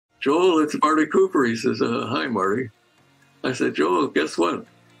Joel, it's Marty Cooper. He says, hi, Marty. I said, Joel, guess what?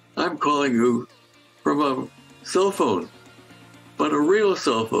 I'm calling you from a cell phone, but a real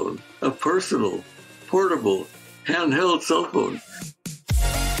cell phone, a personal, portable, handheld cell phone.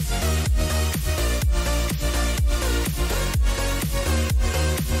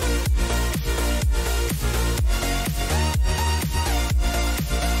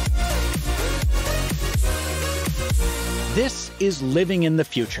 This is Living in the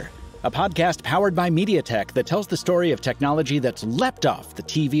Future, a podcast powered by MediaTek that tells the story of technology that's leapt off the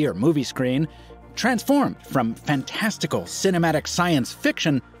TV or movie screen, transformed from fantastical cinematic science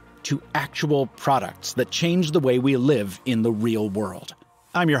fiction to actual products that change the way we live in the real world.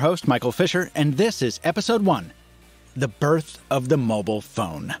 I'm your host, Michael Fisher, and this is Episode 1, The Birth of the Mobile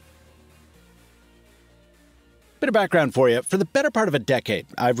Phone. Bit of background for you. For the better part of a decade,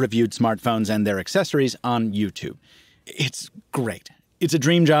 I've reviewed smartphones and their accessories on YouTube. It's great. It's a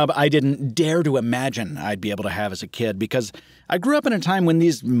dream job I didn't dare to imagine I'd be able to have as a kid because I grew up in a time when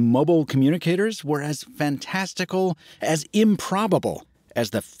these mobile communicators were as fantastical, as improbable as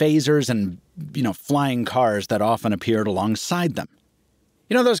the phasers and, flying cars that often appeared alongside them.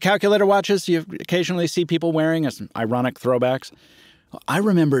 You know those calculator watches you occasionally see people wearing as ironic throwbacks? I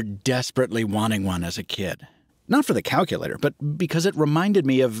remember desperately wanting one as a kid. Not for the calculator, but because it reminded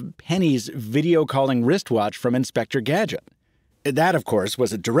me of Penny's video calling wristwatch from Inspector Gadget. That, of course,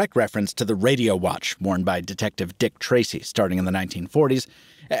 was a direct reference to the radio watch worn by Detective Dick Tracy starting in the 1940s,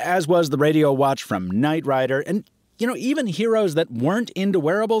 as was the radio watch from Knight Rider. And, even heroes that weren't into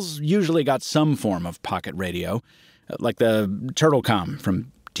wearables usually got some form of pocket radio, like the Turtlecom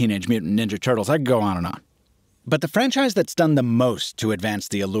from Teenage Mutant Ninja Turtles. I could go on and on. But the franchise that's done the most to advance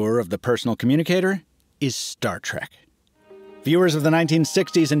the allure of the personal communicator is Star Trek. Viewers of the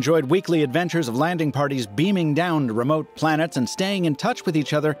 1960s enjoyed weekly adventures of landing parties beaming down to remote planets and staying in touch with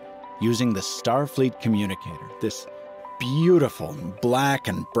each other using the Starfleet Communicator, this beautiful black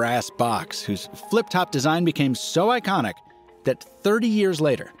and brass box whose flip-top design became so iconic that 30 years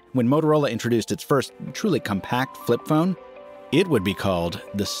later, when Motorola introduced its first truly compact flip phone, it would be called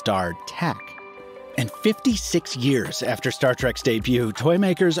the StarTAC. And 56 years after Star Trek's debut, toy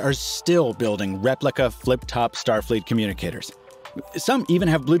makers are still building replica flip-top Starfleet communicators. Some even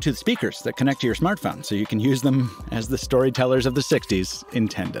have Bluetooth speakers that connect to your smartphone, so you can use them as the storytellers of the 60s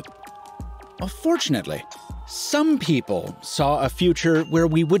intended. Well, fortunately, some people saw a future where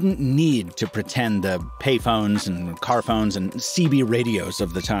we wouldn't need to pretend the payphones and car phones and CB radios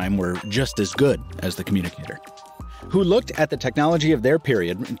of the time were just as good as the communicator, who looked at the technology of their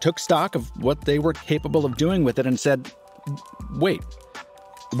period and took stock of what they were capable of doing with it and said, wait,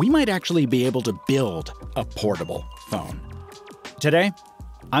 we might actually be able to build a portable phone. Today,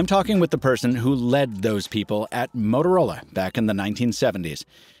 I'm talking with the person who led those people at Motorola back in the 1970s,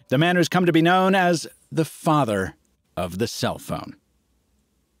 the man who's come to be known as the father of the cell phone.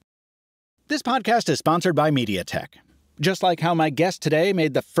 This podcast is sponsored by MediaTek. Just like how my guest today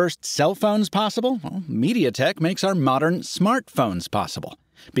made the first cell phones possible, well, MediaTek makes our modern smartphones possible.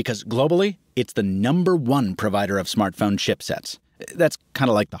 Because globally, it's the #1 provider of smartphone chipsets. That's kind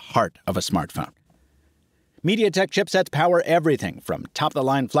of like the heart of a smartphone. MediaTek chipsets power everything from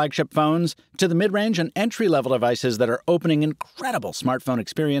top-of-the-line flagship phones to the mid-range and entry-level devices that are opening incredible smartphone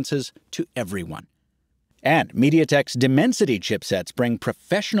experiences to everyone. And MediaTek's Dimensity chipsets bring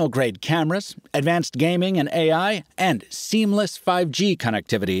professional-grade cameras, advanced gaming and AI, and seamless 5G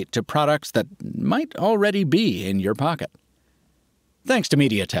connectivity to products that might already be in your pocket. Thanks to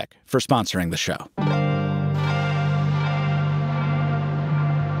MediaTek for sponsoring the show.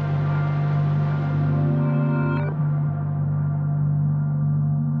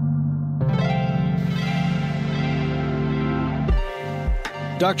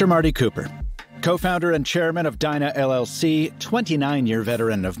 Dr. Marty Cooper, co-founder and chairman of Dyna LLC, 29-year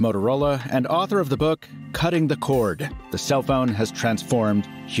veteran of Motorola, and author of the book, Cutting the Cord, The Cell Phone Has Transformed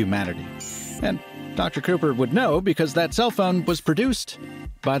Humanity. And Dr. Cooper would know because that cell phone was produced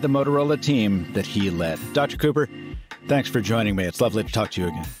by the Motorola team that he led. Dr. Cooper, thanks for joining me. It's lovely to talk to you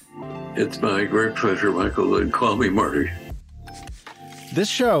again. It's my great pleasure, Michael, and call me Marty. This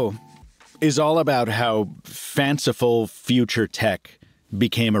show is all about how fanciful future tech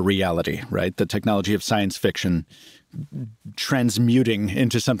became a reality, right? The technology of science fiction transmuting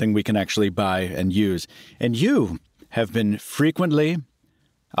into something we can actually buy and use. And you have been frequently,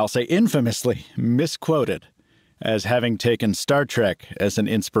 I'll say infamously, misquoted as having taken Star Trek as an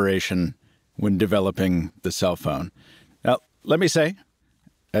inspiration when developing the cell phone. Now, let me say,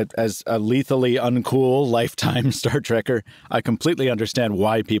 as a lethally uncool lifetime Star Trekker, I completely understand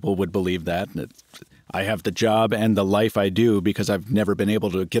why people would believe that. I have the job and the life I do because I've never been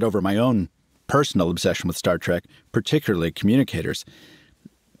able to get over my own personal obsession with Star Trek, particularly communicators.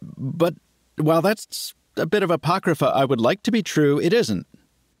 But while that's a bit of apocrypha I would like to be true, it isn't,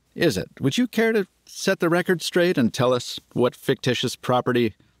 is it? Would you care to set the record straight and tell us what fictitious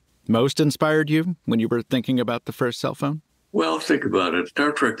property most inspired you when you were thinking about the first cell phone? Well, think about it.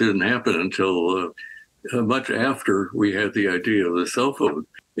 Star Trek didn't happen until much after we had the idea of the cell phone.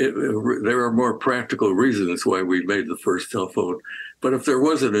 There are more practical reasons why we made the first cell phone. But if there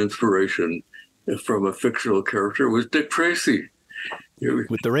was an inspiration from a fictional character, it was Dick Tracy.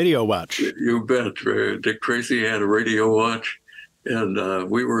 With the radio watch. You bet. Dick Tracy had a radio watch, and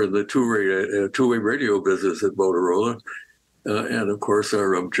we were in the two-way radio business at Motorola. And of course,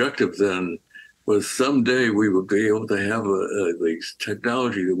 our objective then was someday we would be able to have the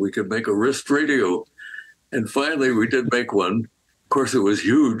technology that we could make a wrist radio. And finally, we did make one. Of course, it was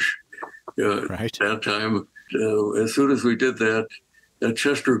huge. Right. At that time, as soon as we did that,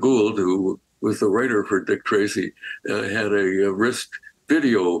 Chester Gould, who was the writer for Dick Tracy, had a wrist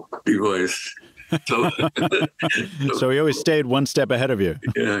video device. So he always stayed one step ahead of you.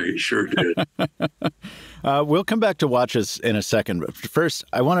 Yeah, he sure did. We'll come back to watches in a second. But first,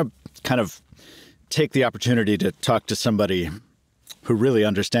 I want to kind of take the opportunity to talk to somebody who really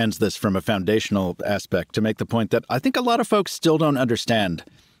understands this from a foundational aspect to make the point that I think a lot of folks still don't understand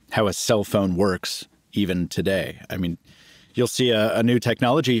how a cell phone works even today. I mean, you'll see a new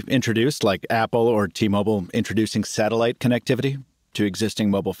technology introduced, like Apple or T-Mobile introducing satellite connectivity to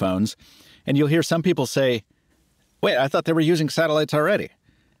existing mobile phones. And you'll hear some people say, wait, I thought they were using satellites already.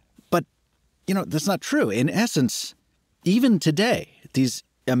 But, that's not true. In essence, even today, these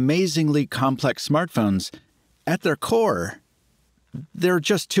amazingly complex smartphones, at their core, they're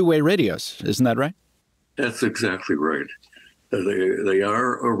just two-way radios. Isn't that right? That's exactly right. They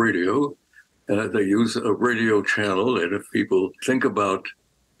are a radio. They use a radio channel. And if people think about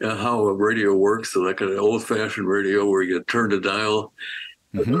how a radio works, like an old-fashioned radio where you turn the dial,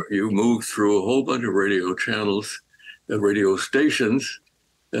 you move through a whole bunch of radio channels, radio stations,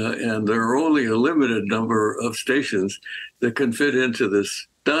 and there are only a limited number of stations that can fit into this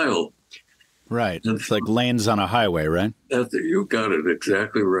dial. Right. It's like lanes on a highway, right? You got it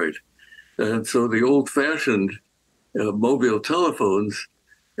exactly right. And so the old-fashioned mobile telephones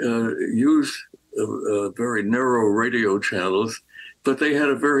use very narrow radio channels, but they had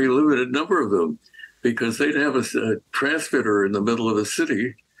a very limited number of them because they'd have a transmitter in the middle of a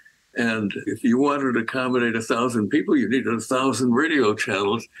city. And if you wanted to accommodate 1,000 people, you needed 1,000 radio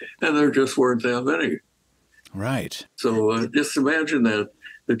channels, and there just weren't that many. Right. So just imagine that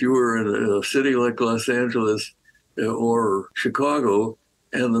you were in a city like Los Angeles or Chicago,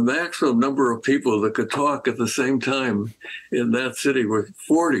 and the maximum number of people that could talk at the same time in that city were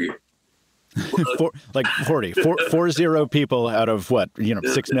 40. 40 people out of what,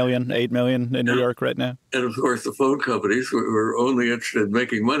 6 million, 8 million in New York right now? And of course, the phone companies were only interested in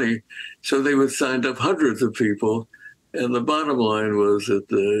making money, so they would sign up hundreds of people. And the bottom line was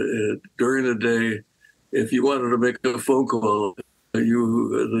that during the day, if you wanted to make a phone call,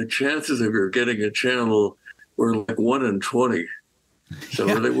 the chances of your getting a channel were like 1 in 20. So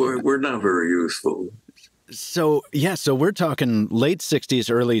they were not very useful. So we're talking late 60s,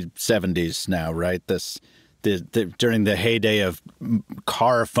 early 70s now, right? During the heyday of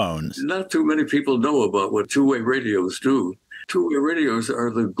car phones. Not too many people know about what two-way radios do. Two-way radios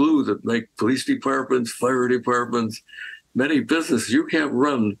are the glue that make police departments, fire departments, many businesses. You can't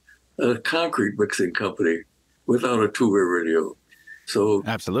run a concrete mixing company without a two-way radio. So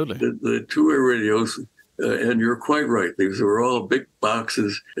absolutely, the two-way radios, and you're quite right. These were all big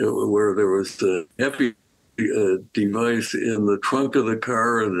boxes where there was a heavy device in the trunk of the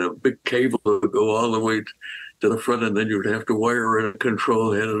car and a big cable that would go all the way to the front, and then you'd have to wire in a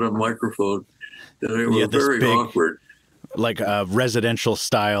control head and a microphone. And they were very awkward. Like a residential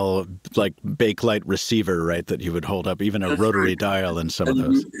style, like bakelite receiver, right, that you would hold up, even a rotary dial in some of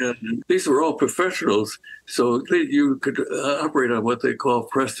those. And these were all professionals, so you could operate on what they call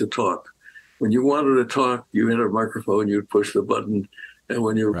press to talk. When you wanted to talk, you had a microphone, you'd push the button, and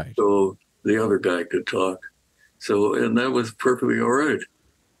when you so the other guy could talk. So, and that was perfectly all right.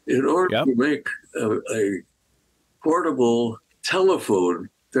 In order to make a portable telephone,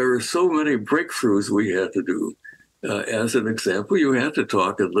 there are so many breakthroughs we had to do. As an example, you had to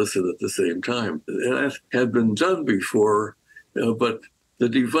talk and listen at the same time. That had been done before, but the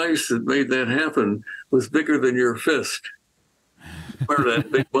device that made that happen was bigger than your fist. Part of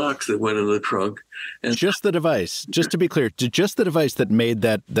that big box that went in the trunk. And just the device, just to be clear, just the device that made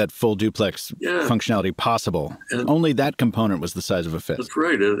that full duplex functionality possible. And only that component was the size of a fist. That's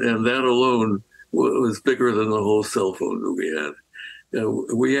right. And that alone was bigger than the whole cell phone that we had.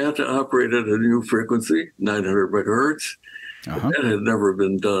 We had to operate at a new frequency, 900 megahertz. That had never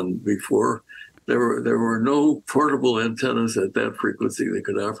been done before. There were no portable antennas at that frequency that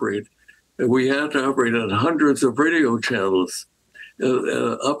could operate. And we had to operate on hundreds of radio channels.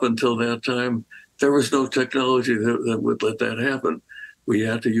 Up until that time, there was no technology that would let that happen. We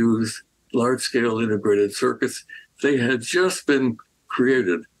had to use large-scale integrated circuits. They had just been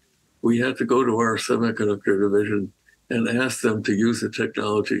created. We had to go to our semiconductor division and ask them to use the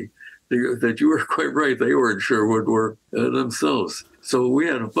technology that you were quite right, they weren't sure would work themselves. So we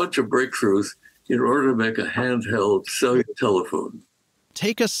had a bunch of breakthroughs in order to make a handheld cellular telephone.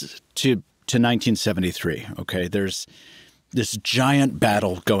 Take us to 1973, okay? There's this giant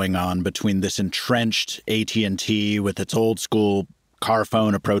battle going on between this entrenched AT&T with its old school car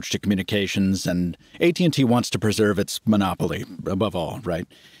phone approach to communications, and AT&T wants to preserve its monopoly above all, right?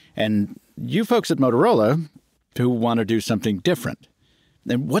 And you folks at Motorola who want to do something different.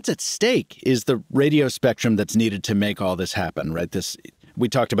 And what's at stake is the radio spectrum that's needed to make all this happen, right? We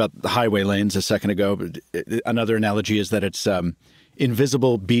talked about the highway lanes a second ago. But another analogy is that it's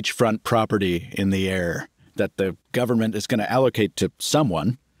invisible beachfront property in the air that the government is going to allocate to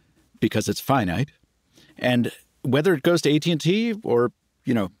someone because it's finite. And whether it goes to AT&T or,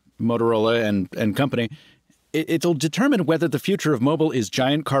 Motorola and company, it'll determine whether the future of mobile is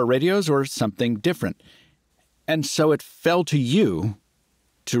giant car radios or something different. And so it fell to you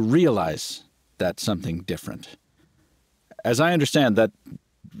to realize that's something different. As I understand, that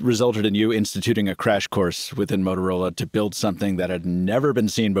resulted in you instituting a crash course within Motorola to build something that had never been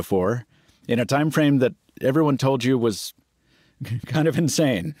seen before in a time frame that everyone told you was kind of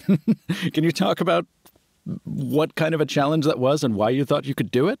insane. Can you talk about what kind of a challenge that was and why you thought you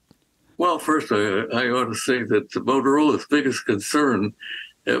could do it? Well, first, I ought to say that Motorola's biggest concern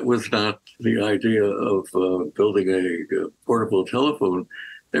was not the idea of building a portable telephone.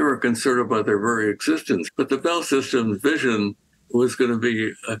 They were concerned about their very existence. But the Bell System's vision was going to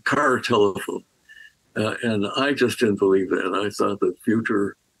be a car telephone. And I just didn't believe that. I thought the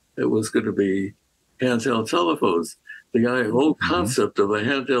future it was going to be handheld telephones. The whole concept of a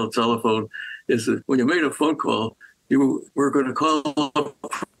handheld telephone is that when you made a phone call, you were going to call a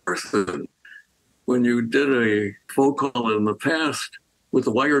person. When you did a phone call in the past with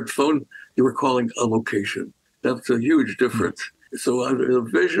a wired phone, you were calling a location. That's a huge difference. So the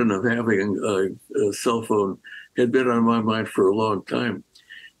vision of having a cell phone had been on my mind for a long time.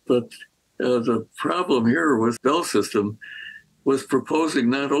 But the problem here was Bell System was proposing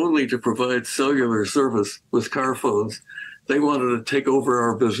not only to provide cellular service with car phones, they wanted to take over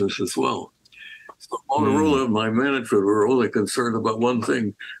our business as well. So Motorola and my management were only concerned about one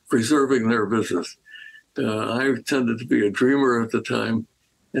thing, preserving their business. I tended to be a dreamer at the time,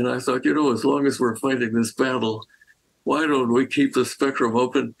 and I thought, as long as we're fighting this battle, why don't we keep the spectrum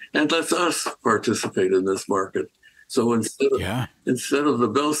open and let us participate in this market? So instead of the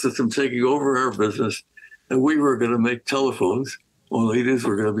Bell System taking over our business, and we were going to make telephones, only these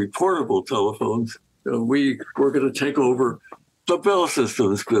were going to be portable telephones, we were going to take over the Bell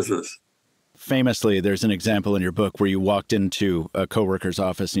System's business. Famously, there's an example in your book where you walked into a coworker's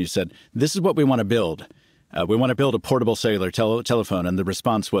office and you said, "This is what we want to build. We want to build a portable cellular telephone." And the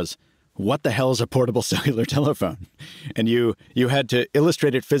response was, "What the hell is a portable cellular telephone?" And you had to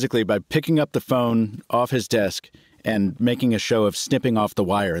illustrate it physically by picking up the phone off his desk and making a show of snipping off the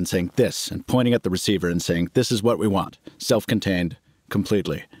wire and saying this, and pointing at the receiver and saying, "This is what we want, self-contained,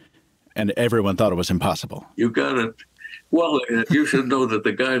 completely." And everyone thought it was impossible. You got it. Well, you should know that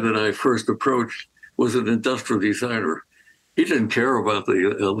the guy that I first approached was an industrial designer. He didn't care about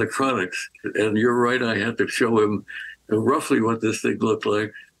the electronics. And you're right, I had to show him roughly what this thing looked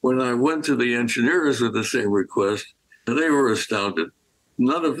like. When I went to the engineers with the same request, they were astounded.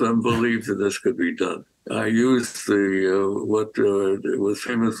 None of them believed that this could be done. I used what was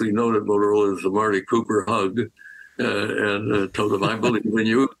famously known at Motorola as the Marty Cooper hug, and told them, "I believe in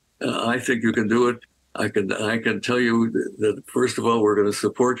you. I think you can do it. I can tell you that first of all, we're going to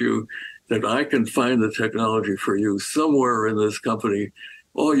support you. That I can find the technology for you somewhere in this company.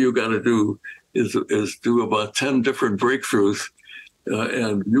 All you got to do is do about 10 different breakthroughs,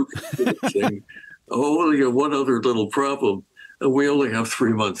 and you can do the thing." Only one other little problem: we only have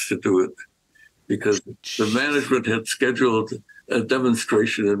 3 months to do it, because the management had scheduled a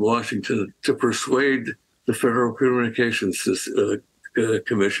demonstration in Washington to persuade the Federal Communications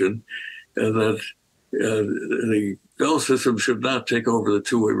Commission that the Bell System should not take over the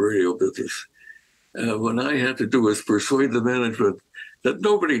two-way radio business. What I had to do was persuade the management that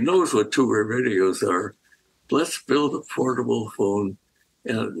nobody knows what two-way radios are. Let's build a portable phone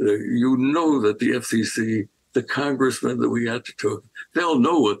And you know that the FCC, the congressmen that we had to talk, they'll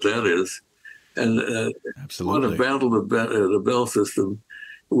know what that is. And Absolutely. want to battle the Bell system,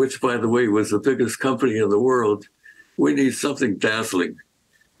 which, by the way, was the biggest company in the world. We need something dazzling.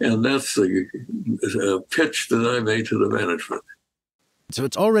 And that's the pitch that I made to the management. So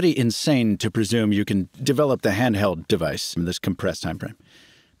it's already insane to presume you can develop the handheld device in this compressed time frame.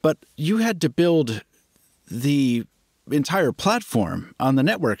 But you had to build the entire platform on the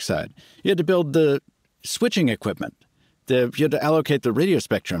network side. You had to build the switching equipment. You had to allocate the radio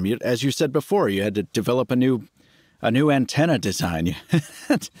spectrum. As you said before, you had to develop a new antenna design.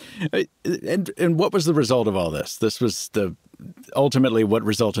 and what was the result of all this? This was ultimately what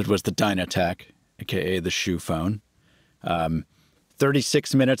resulted was the Dynatek, aka the shoe phone.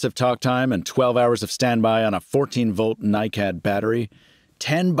 36 minutes of talk time and 12 hours of standby on a 14-volt NiCad battery,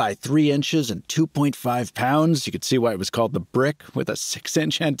 10 by 3 inches and 2.5 pounds. You could see why it was called the Brick, with a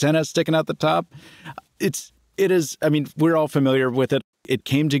 6-inch antenna sticking out the top. It is, I mean, we're all familiar with it. It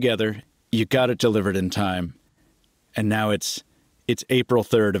came together. You got it delivered in time. And now it's April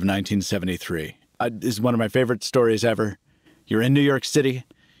 3rd of 1973. This is one of my favorite stories ever. You're in New York City.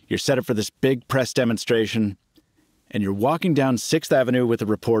 You're set up for this big press demonstration. And you're walking down 6th Avenue with a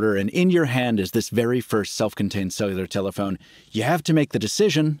reporter, and in your hand is this very first self-contained cellular telephone. You have to make the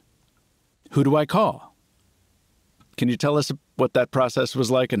decision, who do I call? Can you tell us what that process was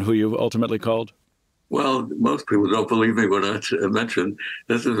like and who you ultimately called? Well, most people don't believe me when I mention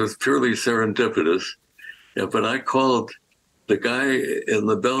this was purely serendipitous. Yeah, but I called the guy in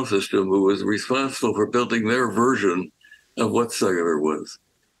the Bell system who was responsible for building their version of what cellular was.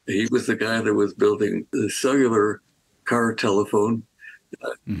 He was the guy that was building the cellular car telephone.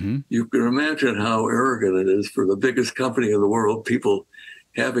 You can imagine how arrogant it is for the biggest company in the world, people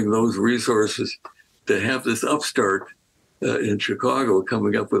having those resources, to have this upstart in Chicago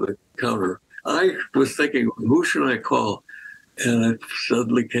coming up with a counter. I was thinking, who should I call? And it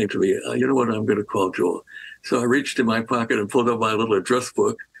suddenly came to me, you know what, I'm going to call Joel. So I reached in my pocket and pulled out my little address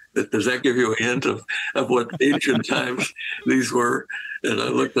book. Does that give you a hint of what ancient times these were? And I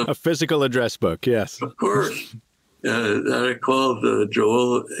looked up. A physical address book, yes. Of course. I called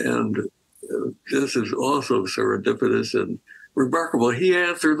Joel, and this is also serendipitous and remarkable. He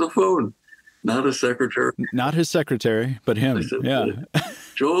answered the phone, not a secretary. Not his secretary, but him. I said,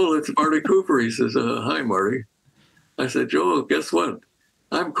 Joel, it's Marty Cooper. He says, hi, Marty. I said, Joel, guess what?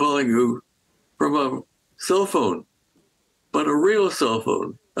 I'm calling you from a cell phone, but a real cell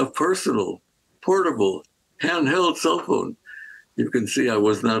phone, a personal, portable, handheld cell phone. You can see I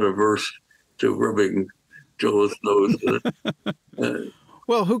was not averse to rubbing Joel's nose.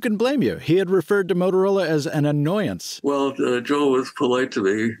 Well, who can blame you? He had referred to Motorola as an annoyance. Well, Joel was polite to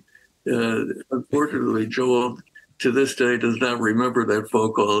me. Unfortunately, Joel, to this day, does not remember that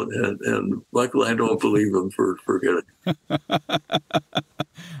phone call, and luckily, I don't believe him for forgetting.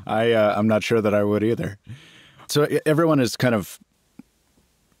 I'm not sure that I would either. So everyone is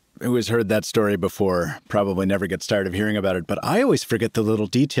who has heard that story before probably never gets tired of hearing about it. But I always forget the little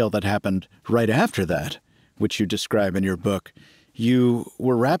detail that happened right after that, which you describe in your book. You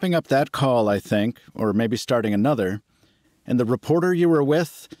were wrapping up that call, I think, or maybe starting another, and the reporter you were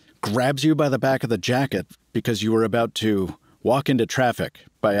with grabs you by the back of the jacket because you were about to walk into traffic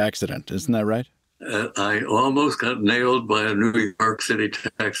by accident. Isn't that right? I almost got nailed by a New York City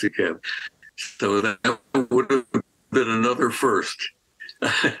taxi cab. So that would have been another first.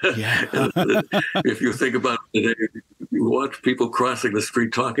 Yeah. If you think about it today, you watch people crossing the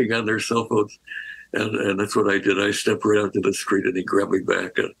street talking on their cell phones. And that's what I did. I stepped right out to the street and he grabbed me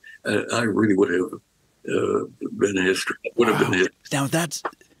back. And I really would have been history. Would have been history. Now, that's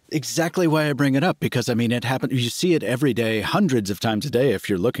exactly why I bring it up, because, I mean, it happens. You see it every day, hundreds of times a day if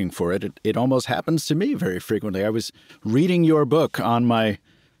you're looking for it. It almost happens to me very frequently. I was reading your book on my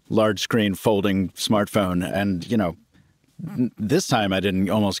large screen folding smartphone, and, you know, this time I didn't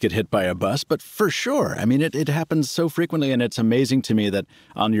almost get hit by a bus, but for sure. I mean, it happens so frequently, and it's amazing to me that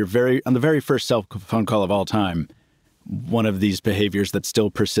on the very first cell phone call of all time, one of these behaviors that still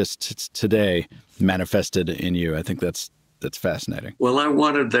persists today manifested in you. I think that's fascinating. Well, I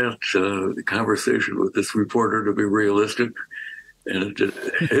wanted that conversation with this reporter to be realistic, and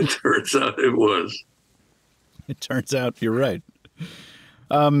it turns out it was. It turns out you're right.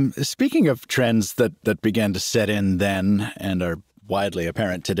 Speaking of trends that began to set in then and are widely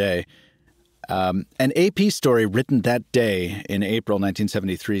apparent today, an AP story written that day in April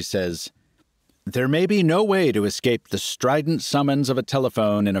 1973 says, "There may be no way to escape the strident summons of a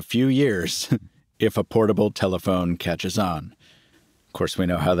telephone in a few years if a portable telephone catches on." Of course, we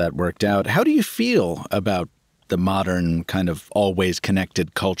know how that worked out. How do you feel about the modern kind of always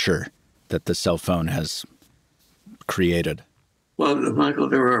connected culture that the cell phone has created? Well, Michael,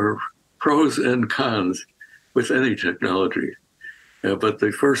 there are pros and cons with any technology. But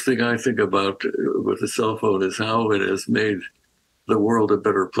the first thing I think about with the cell phone is how it has made the world a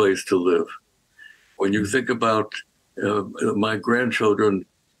better place to live. When you think about my grandchildren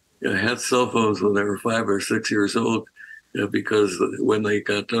had cell phones when they were 5 or 6 years old, because when they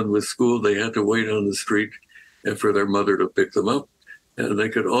got done with school, they had to wait on the street for their mother to pick them up. And they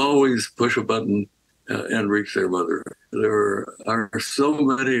could always push a button and reach their mother. There are so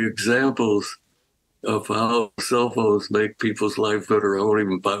many examples of how cell phones make people's lives better. I won't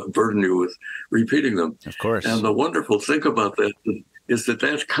even burden you with repeating them. Of course. And the wonderful thing about that is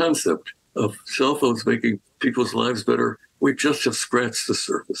that concept of cell phones making people's lives better, we just have scratched the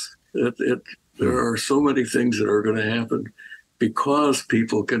surface. There are so many things that are going to happen because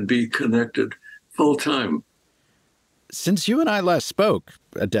people can be connected full time. Since you and I last spoke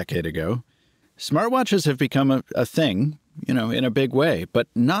a decade ago, smartwatches have become a thing, in a big way, but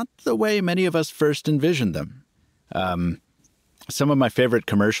not the way many of us first envisioned them. Some of my favorite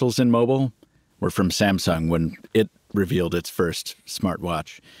commercials in mobile were from Samsung when it revealed its first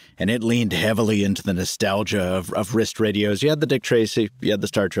smartwatch. And it leaned heavily into the nostalgia of wrist radios. You had the Dick Tracy, you had the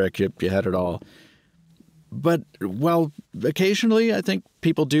Star Trek, you had it all. But while occasionally I think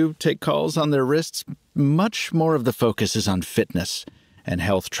people do take calls on their wrists, much more of the focus is on fitness and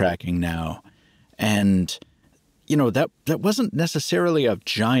health tracking now. And, that wasn't necessarily a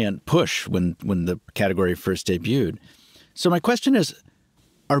giant push when the category first debuted. So my question is,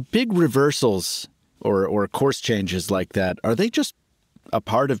 are big reversals or course changes like that, are they just a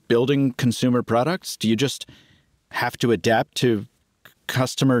part of building consumer products? Do you just have to adapt to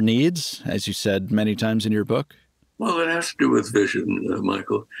customer needs, as you said many times in your book? Well, it has to do with vision,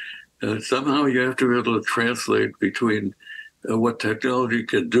 Michael. Somehow you have to be able to translate between what technology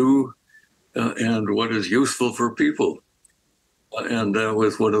can do and what is useful for people. And that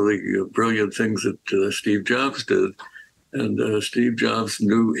was one of the brilliant things that Steve Jobs did. And Steve Jobs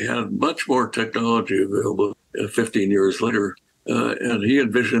had much more technology available 15 years later, and he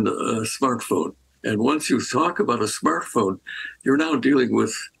envisioned a smartphone. And once you talk about a smartphone, you're now dealing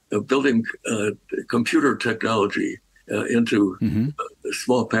with building computer technology into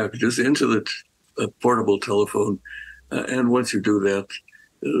small packages, into the portable telephone. And once you do that,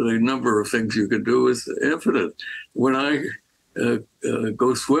 the number of things you can do is infinite. When I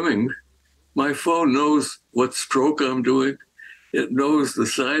go swimming, my phone knows what stroke I'm doing. It knows the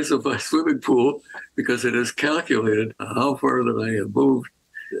size of my swimming pool because it has calculated how far that I have moved.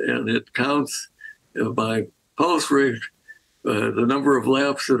 And it counts my pulse rate, the number of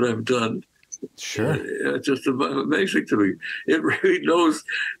laps that I've done. Sure. It's just amazing to me. It really knows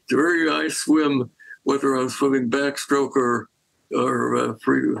where I swim, whether I'm swimming backstroke or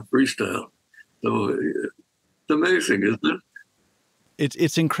freestyle. So it's amazing, isn't it?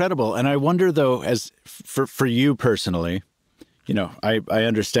 It's incredible. And I wonder, though, as for you personally, I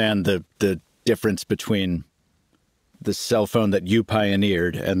understand the difference between the cell phone that you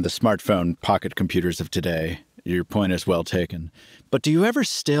pioneered and the smartphone pocket computers of today. Your point is well taken. But do you ever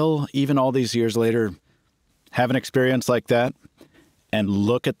still, even all these years later, have an experience like that and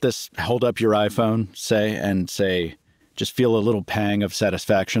look at this, hold up your iPhone, say, just feel a little pang of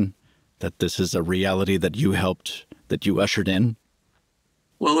satisfaction that this is a reality that you ushered in?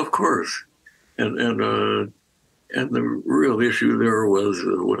 Well, of course. And the real issue there was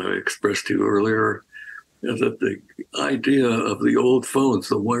what I expressed to you earlier, that the idea of the old phones,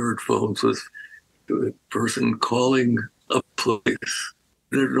 the wired phones, was the person calling a place.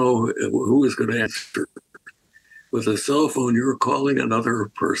 You didn't know who was going to answer. With a cell phone, you're calling another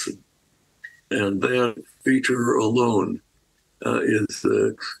person. And that feature alone is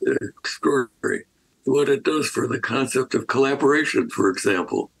extraordinary. What it does for the concept of collaboration, for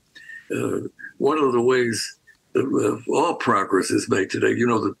example. One of the ways that all progress is made today,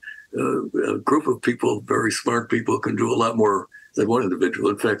 a group of people, very smart people, can do a lot more than one individual.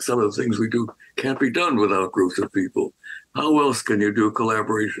 In fact, some of the things we do can't be done without groups of people. How else can you do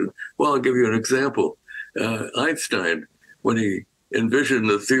collaboration? Well, I'll give you an example. Einstein, when he envisioned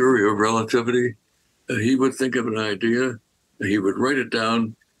the theory of relativity, he would think of an idea, he would write it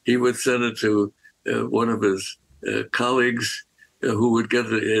down, he would send it to one of his colleagues who would get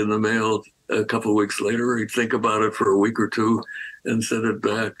it in the mail a couple of weeks later. He'd think about it for a week or two and send it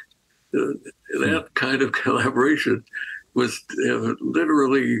back. That kind of collaboration was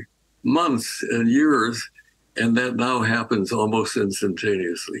literally months and years, and that now happens almost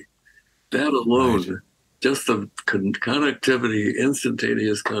instantaneously. That alone, right. Just the connectivity,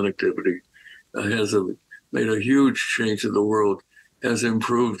 instantaneous connectivity, has a made a huge change in the world, has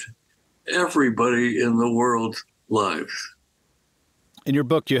improved everybody in the world's lives. In your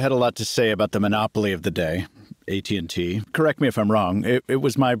book, you had a lot to say about the monopoly of the day, AT&T. Correct me if I'm wrong. It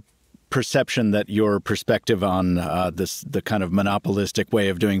was my perception that your perspective on the kind of monopolistic way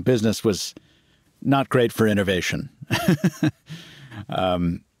of doing business was not great for innovation.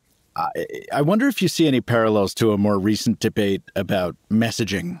 I wonder if you see any parallels to a more recent debate about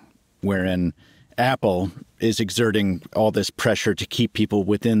messaging, wherein Apple is exerting all this pressure to keep people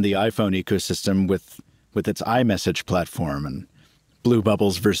within the iPhone ecosystem with its iMessage platform and blue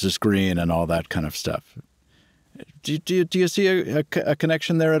bubbles versus green and all that kind of stuff. Do you see a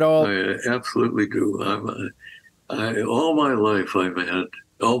connection there at all? I absolutely do. All my life, I've had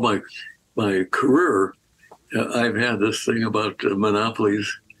all my career. I've had this thing about monopolies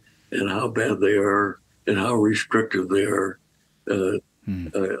and how bad they are and how restrictive they are.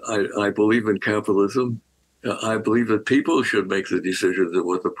 I believe in capitalism. I believe that people should make the decisions of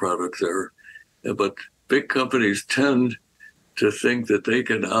what the products are. But big companies tend to think that they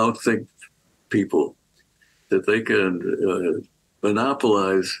can outthink people, that they can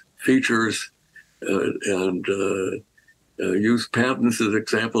monopolize features and use patents as an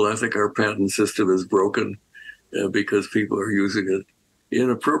example. I think our patent system is broken because people are using it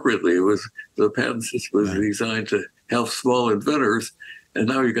inappropriately. The patent system was designed to help small inventors, and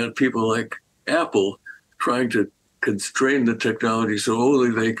now you got people like Apple trying to constrain the technology so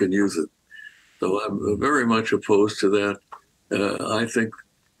only they can use it. So I'm very much opposed to that. I think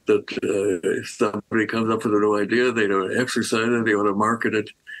that if somebody comes up with a new idea, they don't exercise it, they want to market it,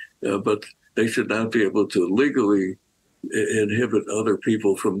 but they should not be able to legally inhibit other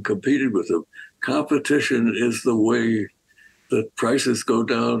people from competing with them. Competition is the way that prices go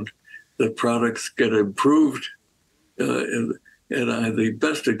down, that products get improved. The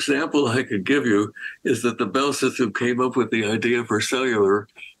best example I could give you is that the Bell System came up with the idea for cellular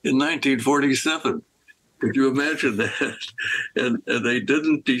in 1947. Could you imagine that? And they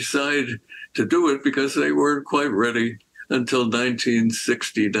didn't decide to do it because they weren't quite ready until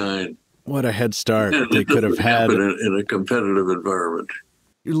 1969. What a head start and they could have had in a competitive environment.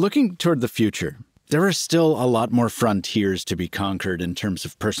 Looking toward the future, there are still a lot more frontiers to be conquered in terms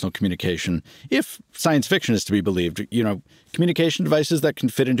of personal communication. If science fiction is to be believed, communication devices that can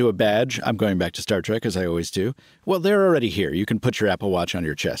fit into a badge, I'm going back to Star Trek as I always do. Well, they're already here. You can put your Apple Watch on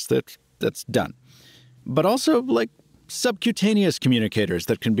your chest. That's done. But also like subcutaneous communicators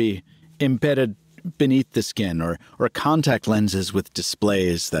that can be embedded beneath the skin, or contact lenses with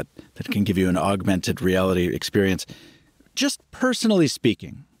displays that can give you an augmented reality experience. Just personally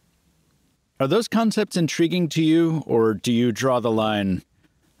speaking, are those concepts intriguing to you, or do you draw the line,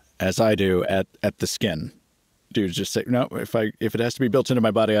 as I do, at the skin? Do you just say, no, if it has to be built into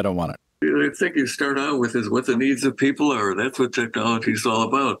my body, I don't want it? I think you start out with is what the needs of people are. That's what technology is all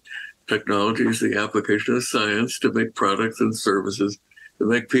about. Technology is the application of science to make products and services to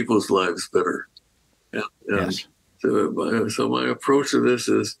make people's lives better. Yes. So my approach to this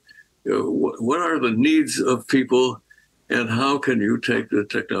is, what are the needs of people, and how can you take the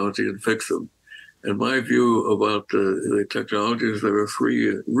technology and fix them? And my view about the technology is there are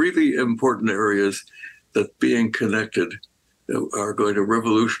three really important areas that being connected are going to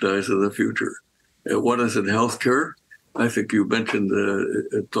revolutionize in the future. One is in healthcare. I think you mentioned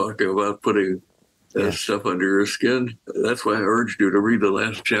talking about putting stuff under your skin. That's why I urged you to read the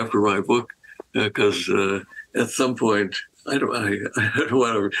last chapter of my book, because at some point, I don't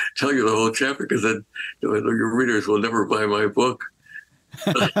want to tell you the whole chapter, because then your readers will never buy my book.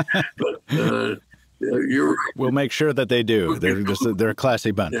 But we'll make sure that they do. They're a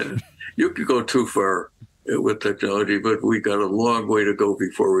classy bunch. Yeah. You could go too far with technology, but we got a long way to go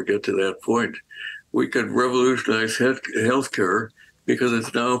before we get to that point. We could revolutionize healthcare because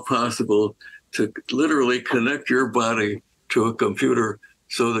it's now possible to literally connect your body to a computer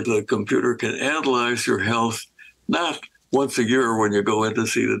so that the computer can analyze your health, not once a year when you go in to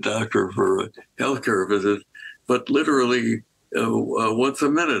see the doctor for a healthcare visit, but literally once a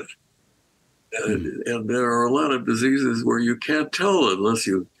minute. And there are a lot of diseases where you can't tell unless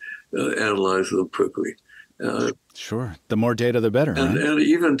you analyze them quickly. Sure. The more data, the better. And, right? and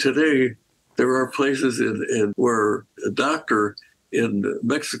even today, there are places in where a doctor in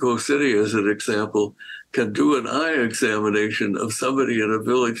Mexico City, as an example, can do an eye examination of somebody in a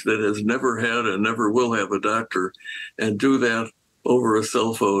village that has never had and never will have a doctor, and do that over a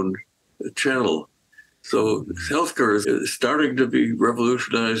cell phone channel. So healthcare is starting to be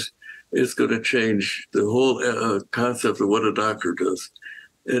revolutionized. It's going to change the whole concept of what a doctor does.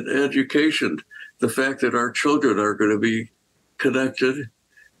 In education, the fact that our children are going to be connected,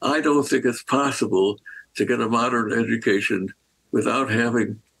 I don't think it's possible to get a modern education without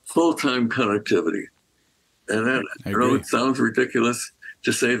having full-time connectivity. And that, I know it sounds ridiculous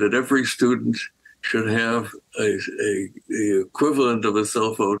to say that every student should have the equivalent of a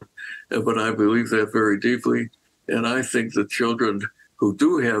cell phone, but I believe that very deeply. And I think that children who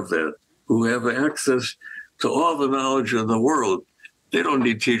do have that, who have access to all the knowledge in the world, they don't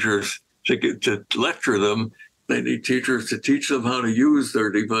need teachers to lecture them. They need teachers to teach them how to use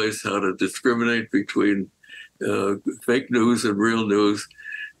their device, how to discriminate between fake news and real news.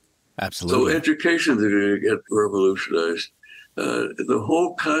 Absolutely. So education is going to get revolutionized. The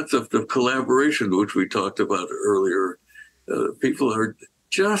whole concept of collaboration, which we talked about earlier, people are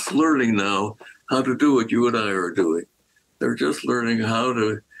just learning now how to do what you and I are doing. They're just learning how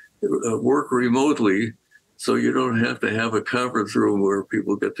to work remotely, so you don't have to have a conference room where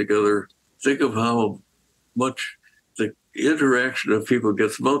people get together. Think of how much the interaction of people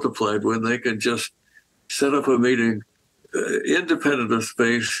gets multiplied when they can just set up a meeting independent of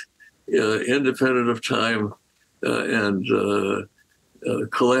space, independent of time, and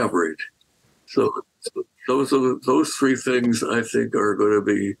collaborate. So those three things, I think, are going to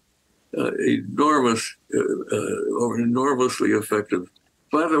be enormously effective.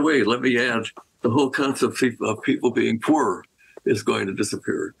 By the way, let me add, the whole concept of people being poor is going to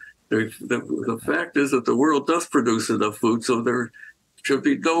disappear. The fact is that the world does produce enough food, so there should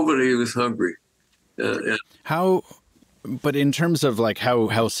be nobody who's hungry. But in terms of like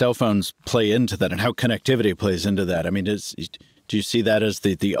how cell phones play into that and how connectivity plays into that, I mean, do you see that as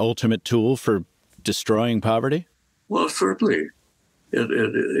the ultimate tool for destroying poverty? Well, certainly.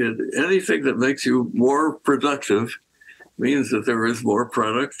 Anything that makes you more productive means that there is more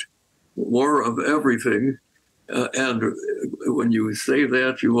product, more of everything. And when you say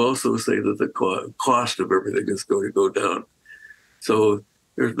that, you also say that the cost of everything is going to go down. So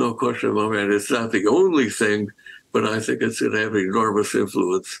there's no question about it. It's not the only thing, but I think it's going to have an enormous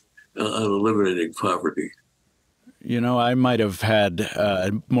influence on eliminating poverty. You know, I might have had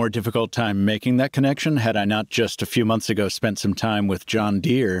a more difficult time making that connection had I not just a few months ago spent some time with John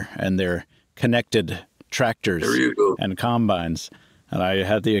Deere and their connected tractors and combines. And I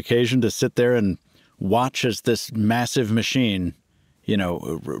had the occasion to sit there and watch as this massive machine, you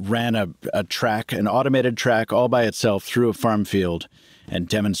know, ran a track, an automated track all by itself through a farm field and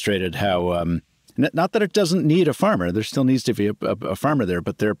demonstrated how, not that it doesn't need a farmer, there still needs to be a farmer there,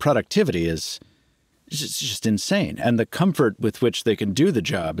 but their productivity is just insane. And the comfort with which they can do the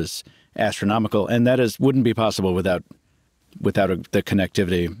job is astronomical. And that wouldn't be possible without the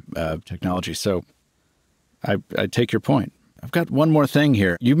connectivity technology. So I take your point. I've got one more thing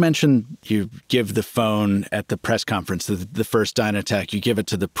here. You mentioned you give the phone at the press conference, the first Dynatech. You give it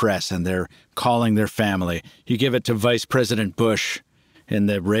to the press and they're calling their family. You give it to Vice President Bush in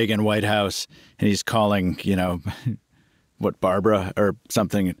the Reagan White House and he's calling, you know, Barbara or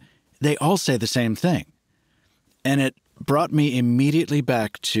something. They all say the same thing. And it brought me immediately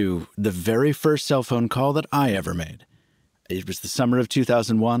back to the very first cell phone call that I ever made. It was the summer of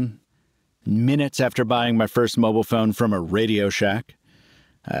 2001. Minutes after buying my first mobile phone from a Radio Shack,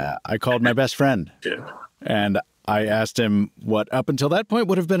 I called my best friend. Yeah. And I asked him what up until that point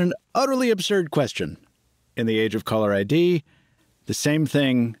would have been an utterly absurd question. In the age of caller ID, the same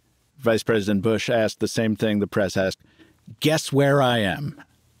thing Vice President Bush asked, the same thing the press asked. Guess where I am?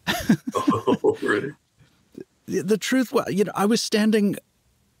 Oh, really? The truth was, you know, I was standing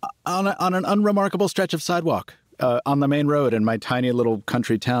on an unremarkable stretch of sidewalk on the main road in my tiny little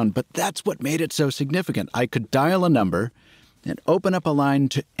country town. But that's what made it so significant. I could dial a number and open up a line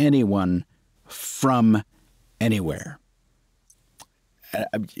to anyone from anywhere.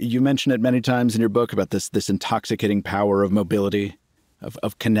 You mention it many times in your book about this intoxicating power of mobility,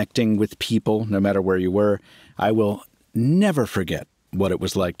 of connecting with people, no matter where you were. I will never forget what it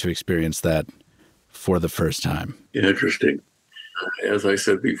was like to experience that for the first time. Interesting. As I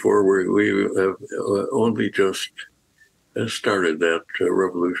said before, we have only just started that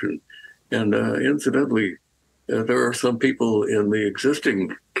revolution. And incidentally, there are some people in the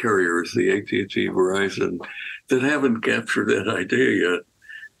existing carriers, the AT&T, Verizon, that haven't captured that idea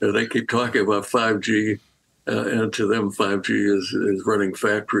yet. They keep talking about 5G, and to them 5G is running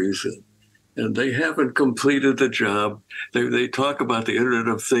factories. And they haven't completed the job. They talk about the Internet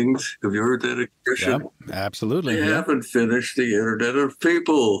of Things. Have you heard that expression? Yep, absolutely. They haven't finished the Internet of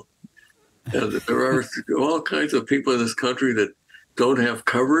People. And there are all kinds of people in this country that don't have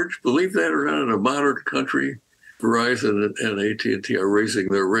coverage. Believe that or not, in a modern country, Verizon and AT&T are raising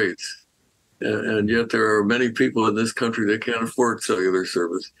their rates. And yet there are many people in this country that can't afford cellular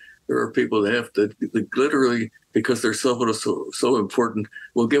service. There are people that have to literally because their cell phone is so important,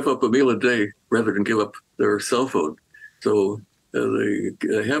 will give up a meal a day rather than give up their cell phone. So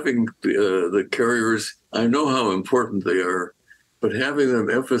having the carriers, I know how important they are, but having them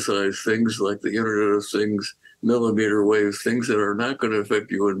emphasize things like the Internet of Things, millimeter waves, things that are not going to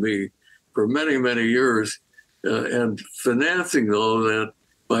affect you and me for many, many years, and financing all of that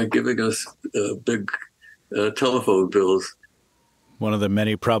by giving us big telephone bills. One of the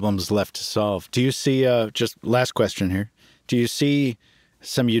many problems left to solve. Do you see, just last question here, do you see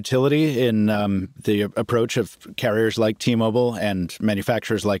some utility in the approach of carriers like T-Mobile and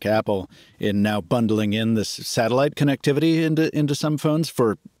manufacturers like Apple in now bundling in this satellite connectivity into some phones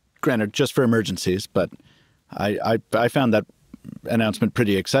for, granted, just for emergencies? But I found that announcement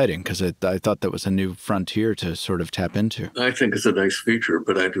pretty exciting because I thought that was a new frontier to sort of tap into. I think it's a nice feature,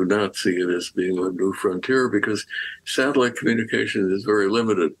 but I do not see it as being a new frontier because satellite communication is very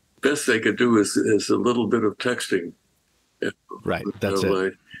limited. Best they could do is a little bit of texting. Right, that's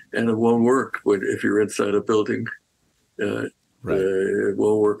it. And it won't work if you're inside a building. Right. It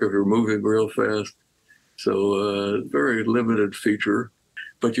won't work if you're moving real fast. So very limited feature.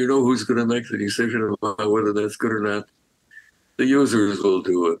 But you know who's going to make the decision about whether that's good or not? The users will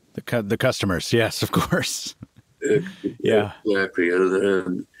do it. The customers, yes, of course. Yeah. Exactly.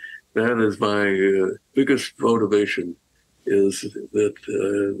 And that is my biggest motivation, is that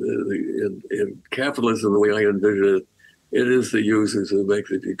in capitalism, the way I envision it, it is the users who make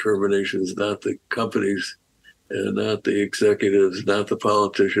the determinations, not the companies, and not the executives, not the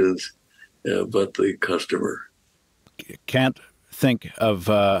politicians, but the customer. Can't think of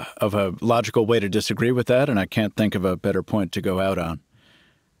a logical way to disagree with that, and I can't think of a better point to go out on.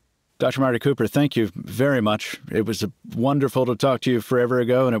 Dr. Marty Cooper, thank you very much. It was wonderful to talk to you forever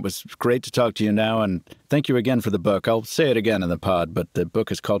ago, and it was great to talk to you now, and thank you again for the book. I'll say it again in the pod, but the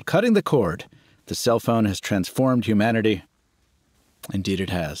book is called Cutting the Cord. The Cell Phone Has Transformed Humanity. Indeed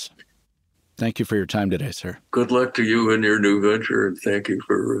it has. Thank you for your time today, sir. Good luck to you in your new venture, and thank you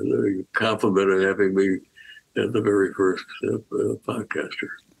for the compliment of having me at the very first podcaster.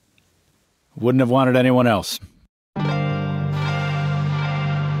 Wouldn't have wanted anyone else.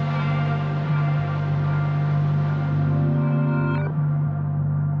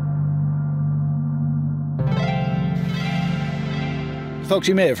 Folks,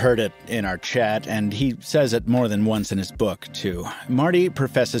 you may have heard it in our chat, and he says it more than once in his book, too. Marty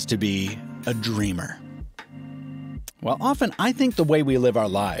professes to be a dreamer. Well, often I think the way we live our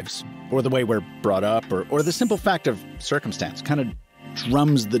lives, or the way we're brought up, or the simple fact of circumstance kind of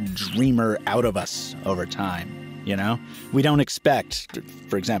drums the dreamer out of us over time, you know? We don't expect,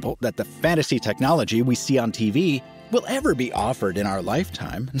 for example, that the fantasy technology we see on TV will ever be offered in our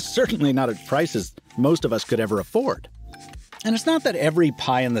lifetime, and certainly not at prices most of us could ever afford. And it's not that every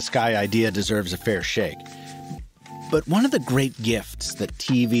pie-in-the-sky idea deserves a fair shake. But one of the great gifts that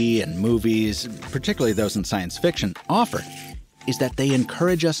TV and movies, particularly those in science fiction, offer is that they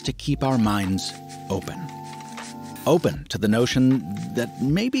encourage us to keep our minds open. Open to the notion that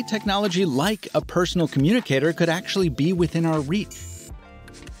maybe technology like a personal communicator could actually be within our reach.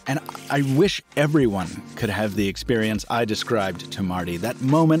 And I wish everyone could have the experience I described to Marty, that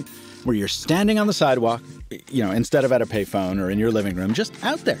moment where you're standing on the sidewalk, you know, instead of at a payphone or in your living room, just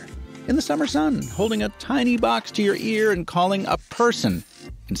out there in the summer sun, holding a tiny box to your ear and calling a person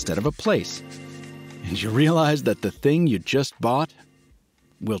instead of a place. And you realize that the thing you just bought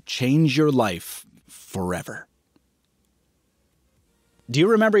will change your life forever. Do you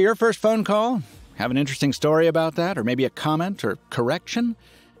remember your first phone call? Have an interesting story about that, or maybe a comment or correction?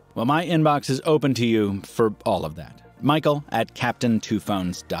 Well, my inbox is open to you for all of that.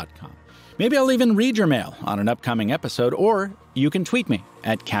 Michael@captain2phones.com. Maybe I'll even read your mail on an upcoming episode, or you can tweet me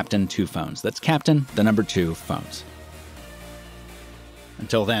at Captain2Phones. That's Captain, the number 2, Phones.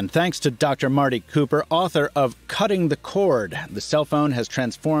 Until then, thanks to Dr. Marty Cooper, author of Cutting the Cord. The Cell Phone Has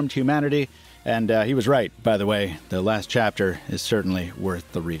Transformed Humanity. And he was right, by the way. The last chapter is certainly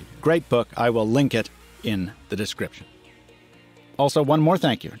worth the read. Great book. I will link it in the description. Also, one more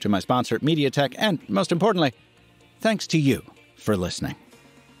thank you to my sponsor, MediaTek, and most importantly, thanks to you for listening.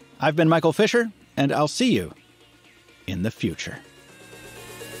 I've been Michael Fisher, and I'll see you in the future.